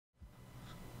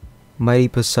Mighty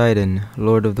Poseidon,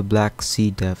 Lord of the black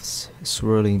sea depths,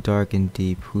 swirling dark and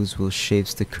deep, whose will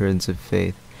shapes the currents of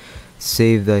faith.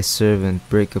 Save thy servant,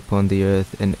 break upon the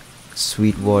earth, and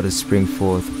sweet waters spring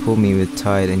forth. Pull me with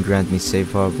tide, and grant me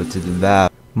safe harbor to the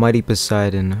vow. Mighty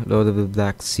Poseidon, Lord of the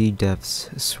black sea depths,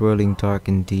 swirling dark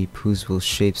and deep, whose will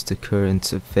shapes the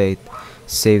currents of fate.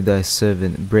 Save thy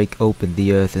servant, break open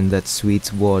the earth, and let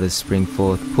sweet waters spring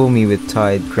forth. Pull me with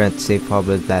tide, grant safe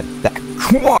harbor that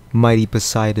Mighty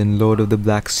Poseidon, Lord of the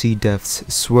black sea depths,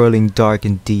 swirling dark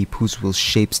and deep, whose will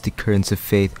shapes the currents of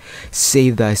faith.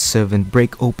 Save thy servant,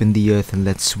 break open the earth, and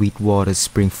let sweet waters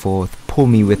spring forth. Pull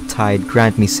me with tide,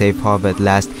 grant me safe harbor at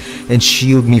last, and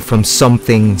shield me from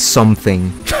something.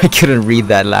 I couldn't read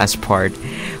that last part.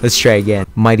 Let's try again.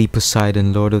 Mighty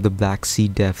Poseidon, Lord of the black sea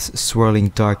depths, swirling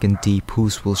dark and deep,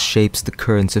 whose will shapes the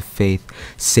currents of faith.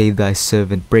 Save thy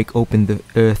servant, break open the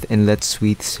earth, and let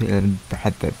sweet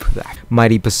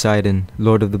Mighty Poseidon,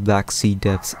 Lord of the black sea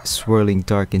depths, swirling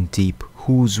dark and deep,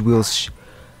 whose will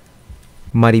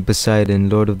Mighty Poseidon,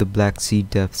 Lord of the black sea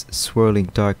depths,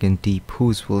 swirling dark and deep,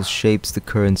 whose will shapes the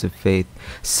currents of faith.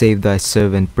 Save thy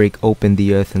servant, break open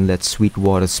the earth, and let sweet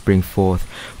waters spring forth.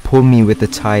 Pull me with the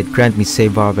tide, grant me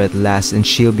safe harbor at last, and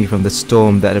shield me from the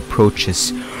storm that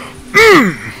approaches.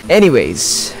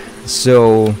 Anyways,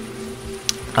 so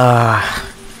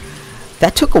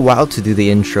that took a while to do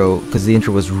the intro, because the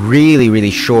intro was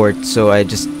really short, so I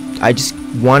just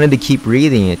wanted to keep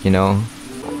reading it, you know.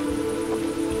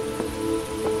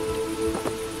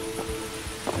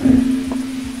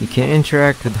 You can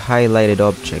interact with highlighted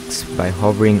objects by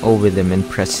hovering over them and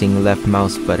pressing left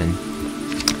mouse button.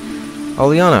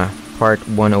 Oliana, part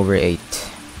 1/8.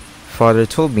 Father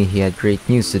told me he had great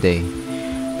news today,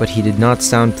 but he did not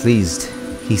sound pleased.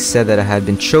 He said that I had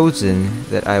been chosen,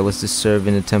 that I was to serve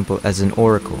in the temple as an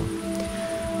oracle.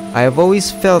 I have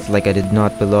always felt like I did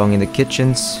not belong in the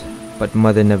kitchens, but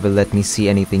Mother never let me see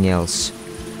anything else.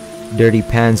 Dirty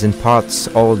pans and pots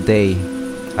all day.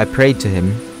 I prayed to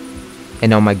him, and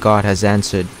now my God has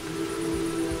answered.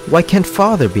 Why can't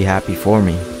Father be happy for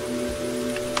me?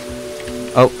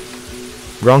 Oh,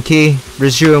 wrong key,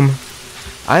 resume.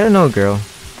 I don't know, girl.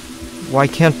 Why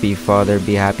can't Father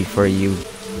be happy for you?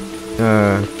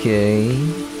 Okay.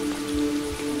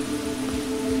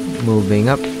 Moving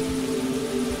up.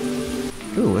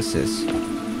 Ooh, what's this?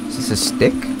 Is this a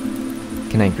stick?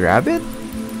 Can I grab it?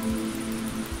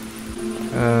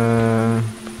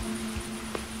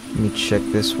 Let me check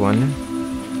this one.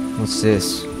 What's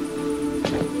this?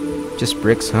 Just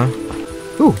bricks, huh?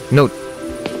 Ooh, note.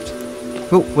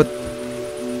 Oh, what?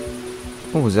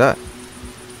 What was that?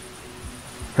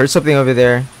 Heard something over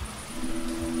there.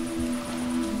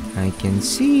 I can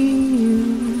see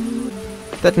you.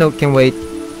 That note can wait.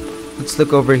 Let's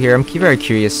look over here. I'm very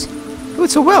curious. Oh,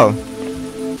 it's a well.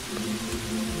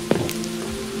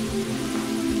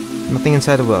 Nothing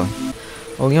inside the well.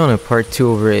 Oliana, part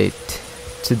 2/8.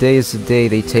 Today is the day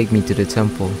they take me to the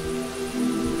temple.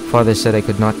 Father said I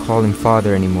could not call him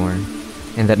Father anymore,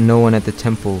 and that no one at the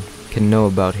temple can know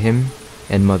about him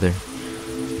and Mother.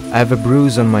 I have a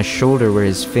bruise on my shoulder where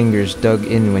his fingers dug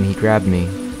in when he grabbed me.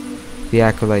 The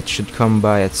acolytes should come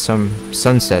by at some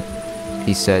sunset,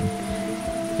 he said,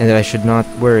 and that I should not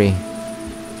worry.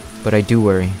 But I do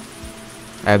worry.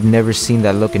 I have never seen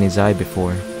that look in his eye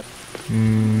before.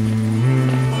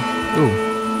 Ooh.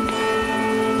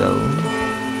 Bell.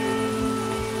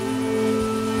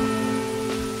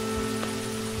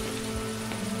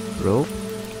 Rope?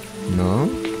 No?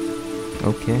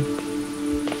 Okay.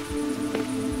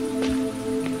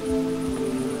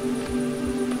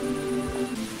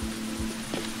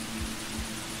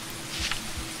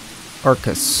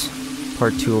 Arcus,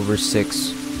 part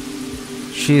 2/6.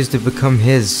 She is to become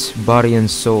his, body and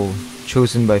soul,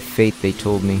 chosen by fate, they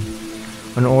told me.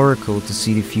 An oracle to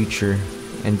see the future,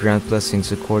 and grant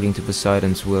blessings according to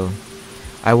Poseidon's will.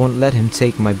 I won't let him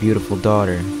take my beautiful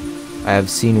daughter. I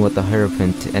have seen what the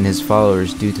Hierophant and his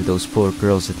followers do to those poor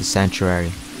girls at the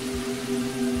sanctuary.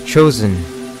 Chosen,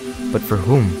 but for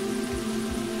whom?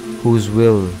 Whose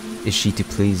will is she to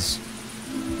please?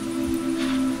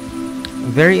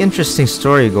 Very interesting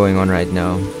story going on right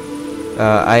now.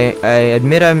 I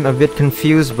admit I'm a bit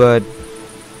confused, but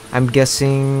I'm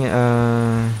guessing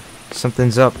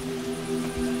something's up.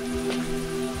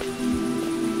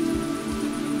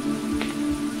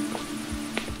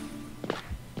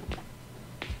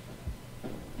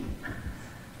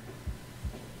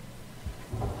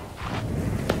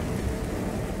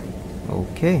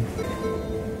 Okay.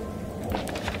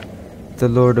 The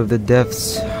Lord of the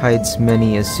Depths hides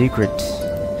many a secret.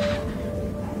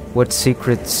 What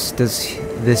secrets does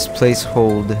this place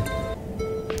hold?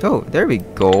 Oh, there we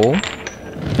go.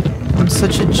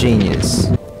 such a genius.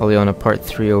 Oleana Part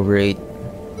 3/8.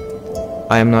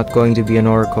 I am not going to be an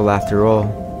oracle after all.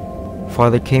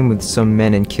 Father came with some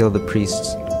men and killed the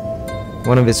priests.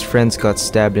 One of his friends got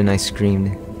stabbed and I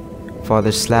screamed.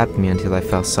 Father slapped me until I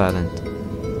fell silent.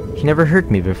 He never hurt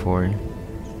me before.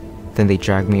 Then they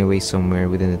dragged me away somewhere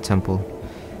within the temple.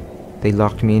 They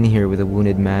locked me in here with a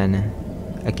wounded man.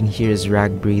 I can hear his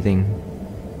rag breathing.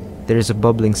 There is a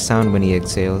bubbling sound when he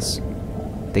exhales.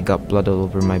 They got blood all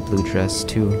over my blue dress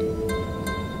too.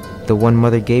 The one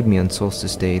Mother gave me on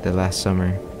Solstice Day the last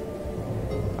summer.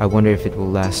 I wonder if it will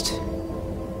last.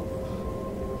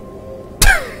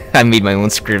 I made my own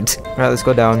script. Alright, let's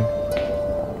go down.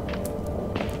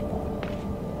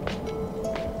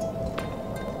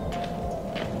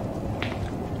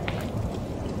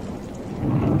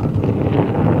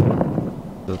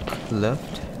 Look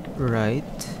left, right,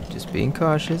 just being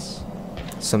cautious.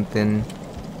 Something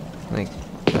like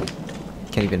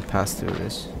can't even pass through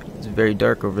this. It's very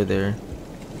dark over there.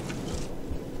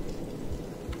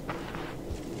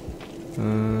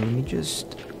 Let me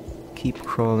just keep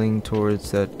crawling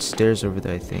towards that stairs over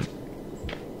there, I think.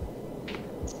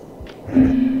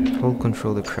 Hold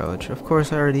control to crouch. Of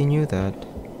course, I already knew that.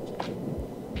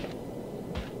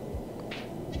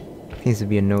 Needs to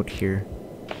be a note here.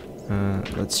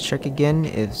 Let's check again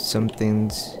if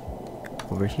something's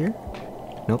over here.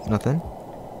 Nope, nothing.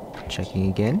 Checking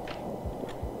again.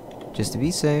 Just to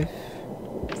be safe.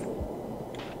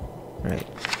 Right.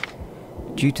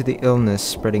 Due to the illness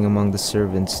spreading among the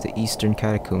servants, the eastern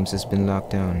catacombs has been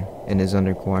locked down and is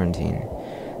under quarantine.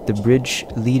 The bridge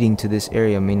leading to this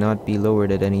area may not be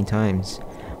lowered at any times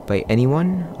by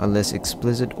anyone unless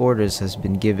explicit orders has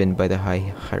been given by the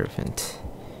High Hierophant.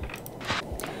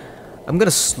 I'm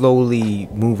gonna slowly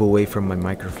move away from my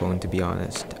microphone, to be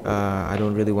honest. I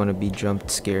don't really want to be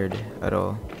jumped scared at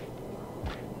all.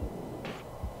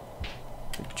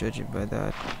 Judge it by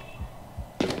that.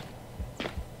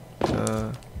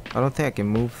 I don't think I can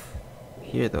move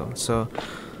here though, so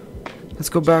let's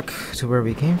go back to where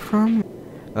we came from.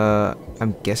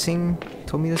 I'm guessing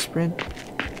told me to sprint.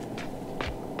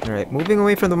 Alright, moving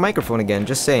away from the microphone again,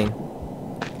 just saying.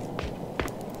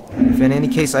 If in any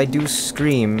case I do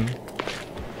scream,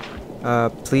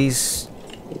 please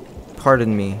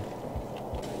pardon me.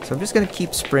 So I'm just gonna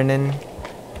keep sprinting.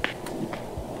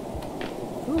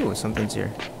 Ooh, something's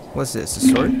here. What's this, a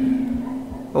sword?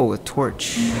 Oh, a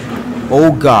torch.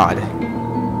 Oh god.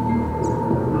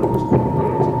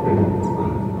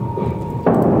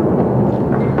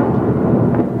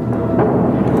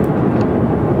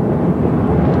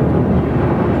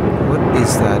 What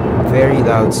is that very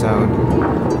loud sound?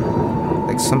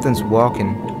 Like something's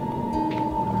walking.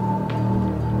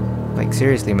 Like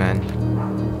seriously, man.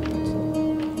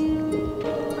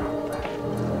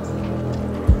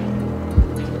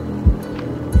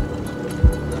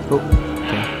 Oh,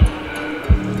 okay.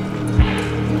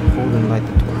 Hold and light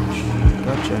the torch.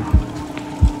 Gotcha.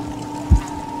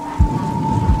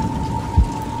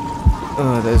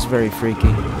 Oh, that's very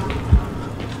freaky.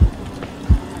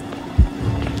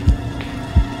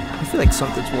 I feel like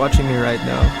something's watching me right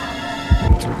now.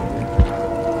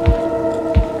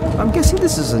 I'm guessing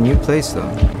this is a new place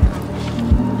though.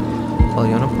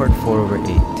 Oleana Part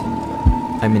 4/8.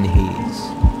 I'm in Hades.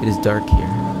 It is dark here.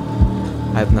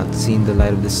 I have not seen the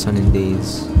light of the sun in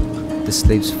days. The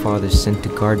slaves' fathers sent to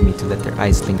guard me to let their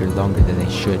eyes linger longer than they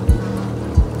should.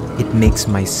 It makes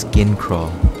my skin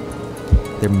crawl.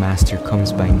 Their master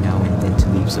comes by now and then to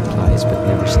leave supplies but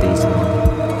never stays long.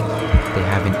 They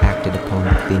haven't acted upon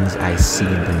the things I see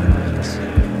in their minds.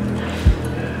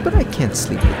 But I can't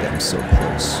sleep with them so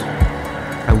close.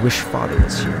 I wish Father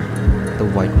was here. The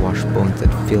whitewashed bones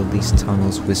that fill these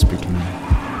tunnels whisper to me.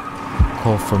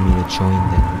 Call for me to join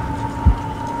them.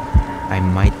 I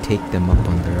might take them up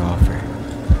on their offer.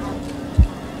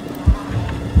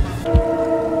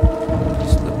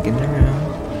 Just looking around.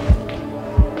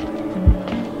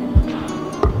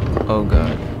 Oh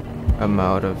god. I'm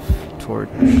out of torch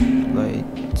light.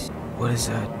 What is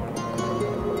that?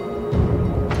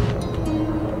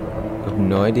 I have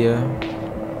no idea.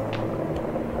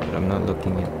 But I'm not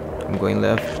looking at. I'm going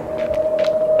left.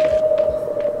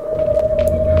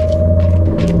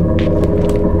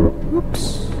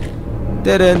 Oops.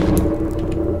 Dead end.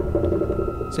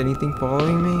 Is anything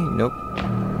following me? Nope.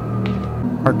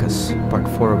 Arcus, Part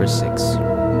 4/6.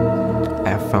 I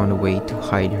have found a way to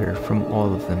hide her from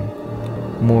all of them.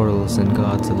 Mortals and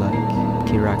gods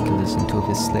alike. Miraculous until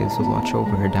his slaves will watch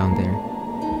over her down there.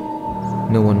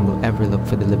 No one will ever look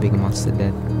for the living amongst the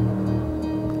dead.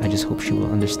 I just hope she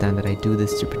will understand that I do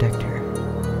this to protect her.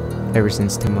 Ever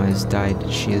since Timaeus died,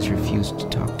 she has refused to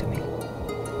talk to me.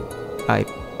 I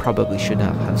probably should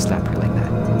not have slapped her like that,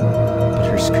 but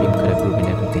her scream could have ruined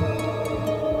everything.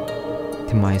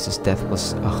 Timaeus' death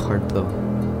was a hard blow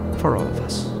for all of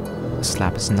us. A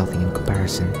slap is nothing in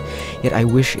comparison, yet I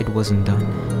wish it wasn't done.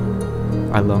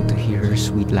 I long to hear her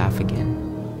sweet laugh again.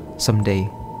 Someday,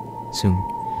 soon,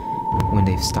 when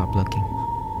they've stopped looking,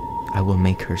 I will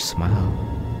make her smile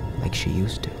like she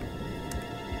used to.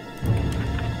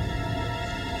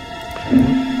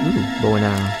 Ooh, bow and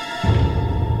arrow.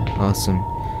 Awesome.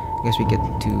 I guess we get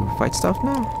to fight stuff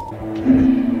now?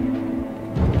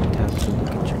 Tap to look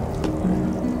at you.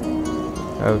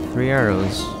 I have 3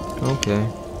 arrows. Okay.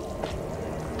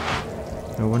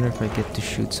 I wonder if I get to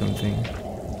shoot something.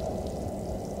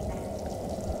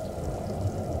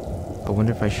 I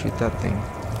wonder if I shoot that thing.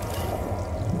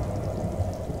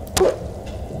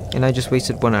 And I just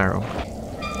wasted 1 arrow.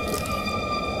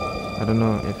 I don't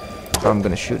know if I'm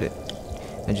gonna shoot it.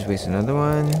 I just wasted another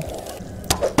one.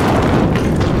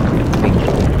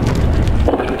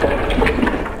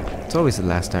 It's always the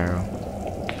last arrow.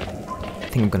 I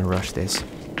think I'm gonna rush this.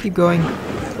 Keep going.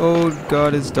 Oh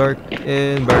god, it's dark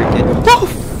and barricaded. Oh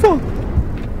fuck!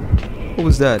 What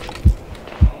was that?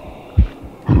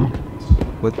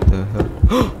 What the hell?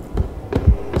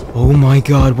 Oh my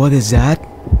god, what is that?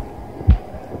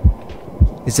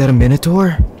 Is that a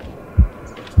minotaur?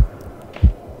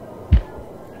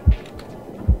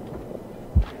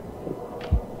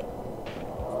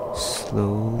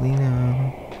 Slowly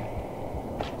now.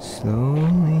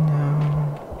 Slowly now.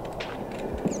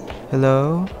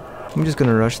 Hello? I'm just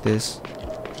gonna rush this.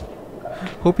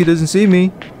 Hope he doesn't see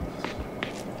me.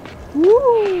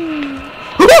 Woo!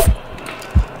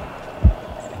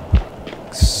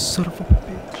 Son of a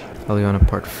bitch. Eliana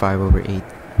part 5/8.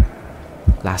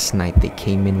 Last night they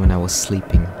came in when I was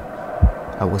sleeping.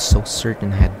 I was so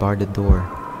certain I had barred the door,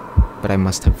 but I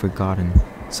must have forgotten.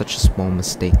 Such a small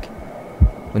mistake.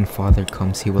 When father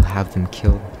comes, he will have them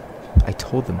killed. I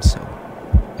told them so,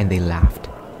 and they laughed.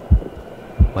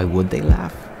 Why would they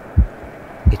laugh?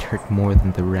 It hurt more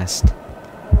than the rest.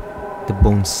 The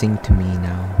bones sing to me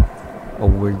now, a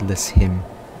wordless hymn.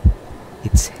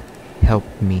 It's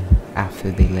helped me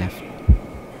after they left.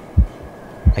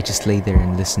 I just lay there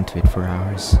and listened to it for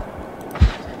hours.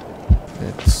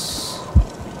 Let's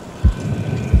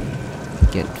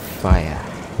get fire.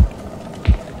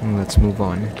 And let's move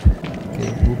on.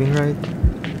 Okay, moving right.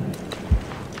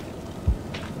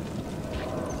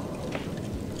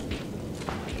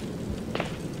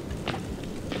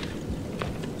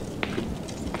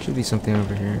 Should be something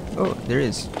over here. Oh, there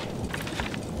is.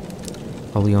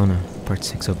 Aliona, part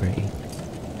 6/8.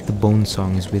 The bone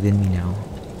song is within me now,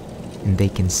 and they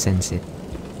can sense it.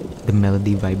 The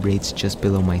melody vibrates just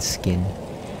below my skin,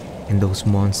 and those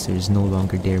monsters no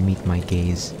longer dare meet my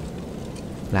gaze.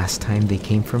 Last time they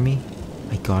came for me,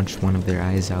 I gouged one of their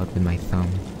eyes out with my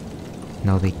thumb.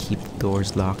 Now they keep the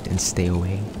doors locked and stay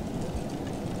away.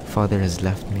 Father has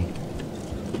left me.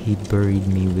 He buried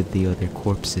me with the other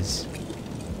corpses.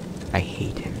 I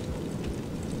hate him.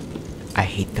 I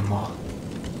hate them all.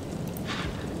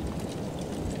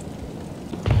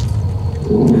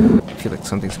 I feel like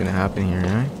something's gonna happen here,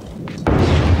 right?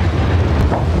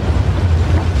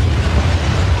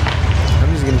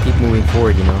 I'm just gonna keep moving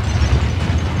forward, you know?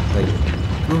 Like,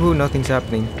 woohoo, nothing's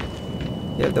happening.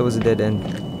 Yep, that was a dead end.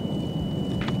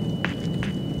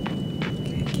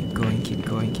 Okay, keep going, keep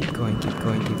going, keep going, keep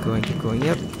going, keep going, keep going.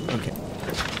 Yep, okay.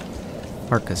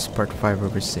 Arcus, part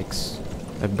 5/6.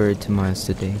 I buried Timaeus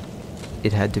today.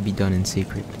 It had to be done in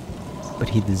secret, but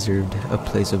he deserved a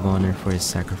place of honor for his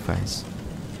sacrifice.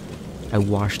 I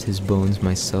washed his bones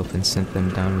myself and sent them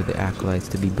down with the acolytes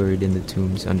to be buried in the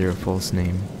tombs under a false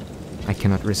name. I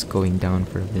cannot risk going down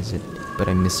for a visit, but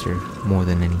I miss her more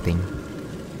than anything.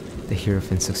 The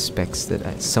Hierophant suspects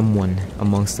that someone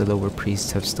amongst the lower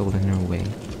priests have stolen her away,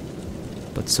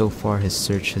 but so far his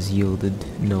search has yielded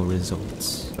no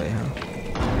results.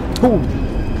 Oh!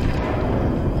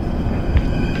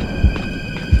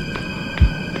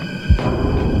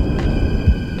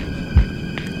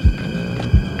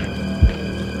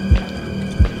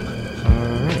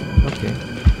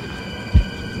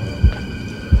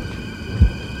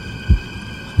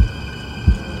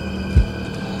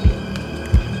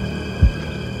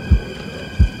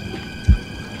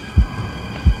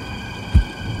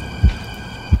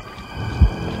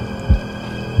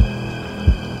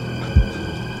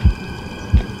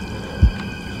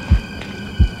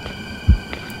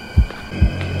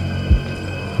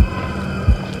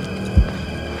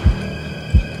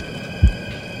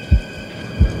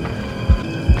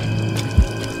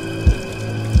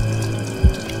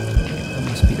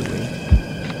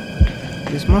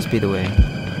 This must be the way.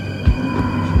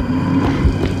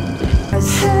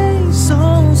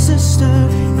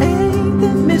 mister? Ain't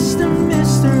the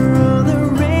mister, oh, the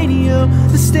radio,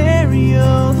 the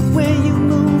stereo, the way you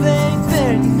move ain't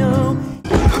there, you know.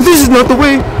 This is not the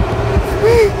way!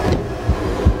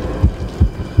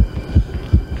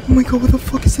 Oh my god, what the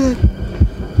fuck is that?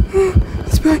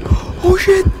 It's back. Oh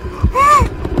shit!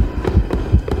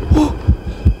 Oh!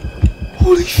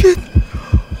 Holy shit!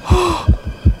 Oh!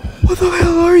 What the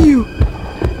hell are you?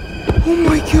 Oh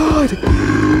my god!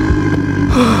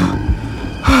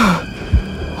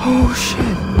 Oh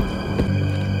shit!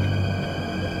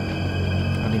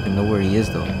 I don't even know where he is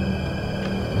though.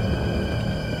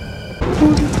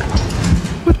 Holy...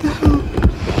 What the hell?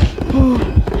 Oh!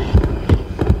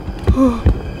 Oh!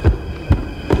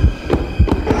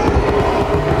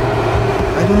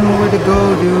 I don't know where to go,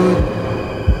 dude.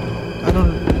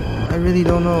 I really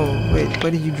don't know. Wait, why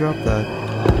did you drop that?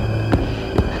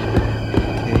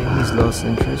 Okay, he's lost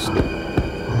interest.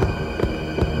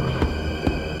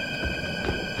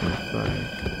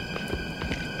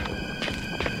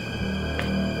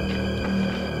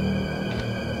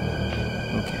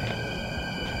 Okay.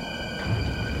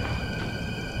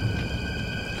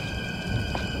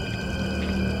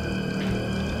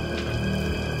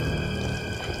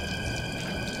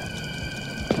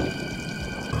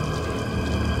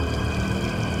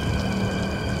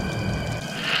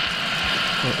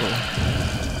 Uh-oh.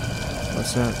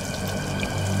 What's that?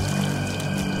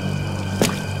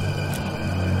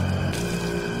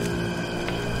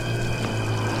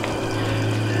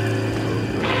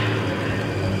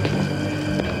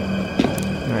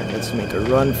 Alright, let's make a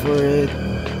run for it.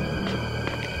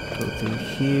 Go through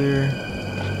here.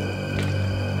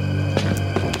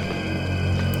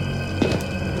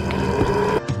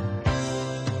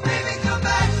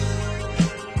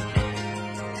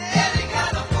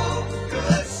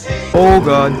 Oh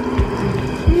god.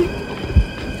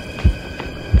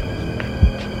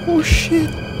 Oh shit.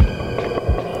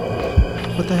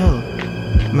 What the hell?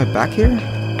 Am I back here?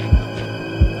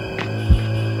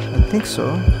 I think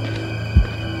so.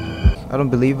 I don't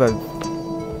believe I've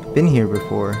been here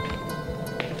before.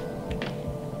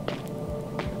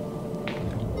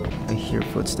 I hear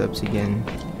footsteps again.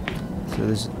 So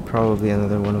there's probably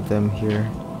another one of them here.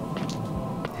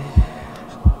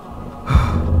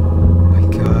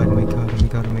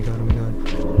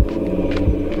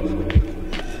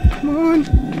 Come on!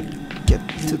 Get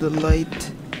to the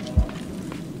light.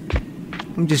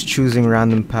 I'm just choosing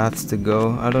random paths to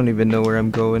go. I don't even know where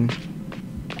I'm going.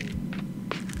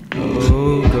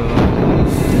 Oh god.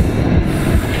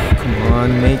 Come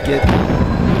on, make it.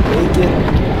 Make it.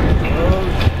 Oh.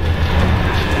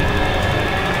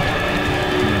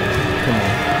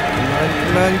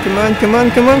 Come on, come on, come on,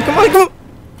 come on, come on, come on!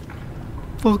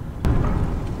 Fuck.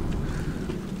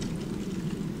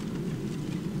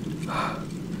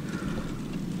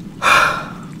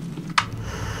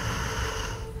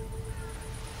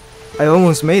 I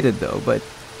almost made it though, but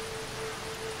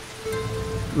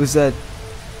was that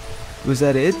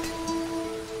it?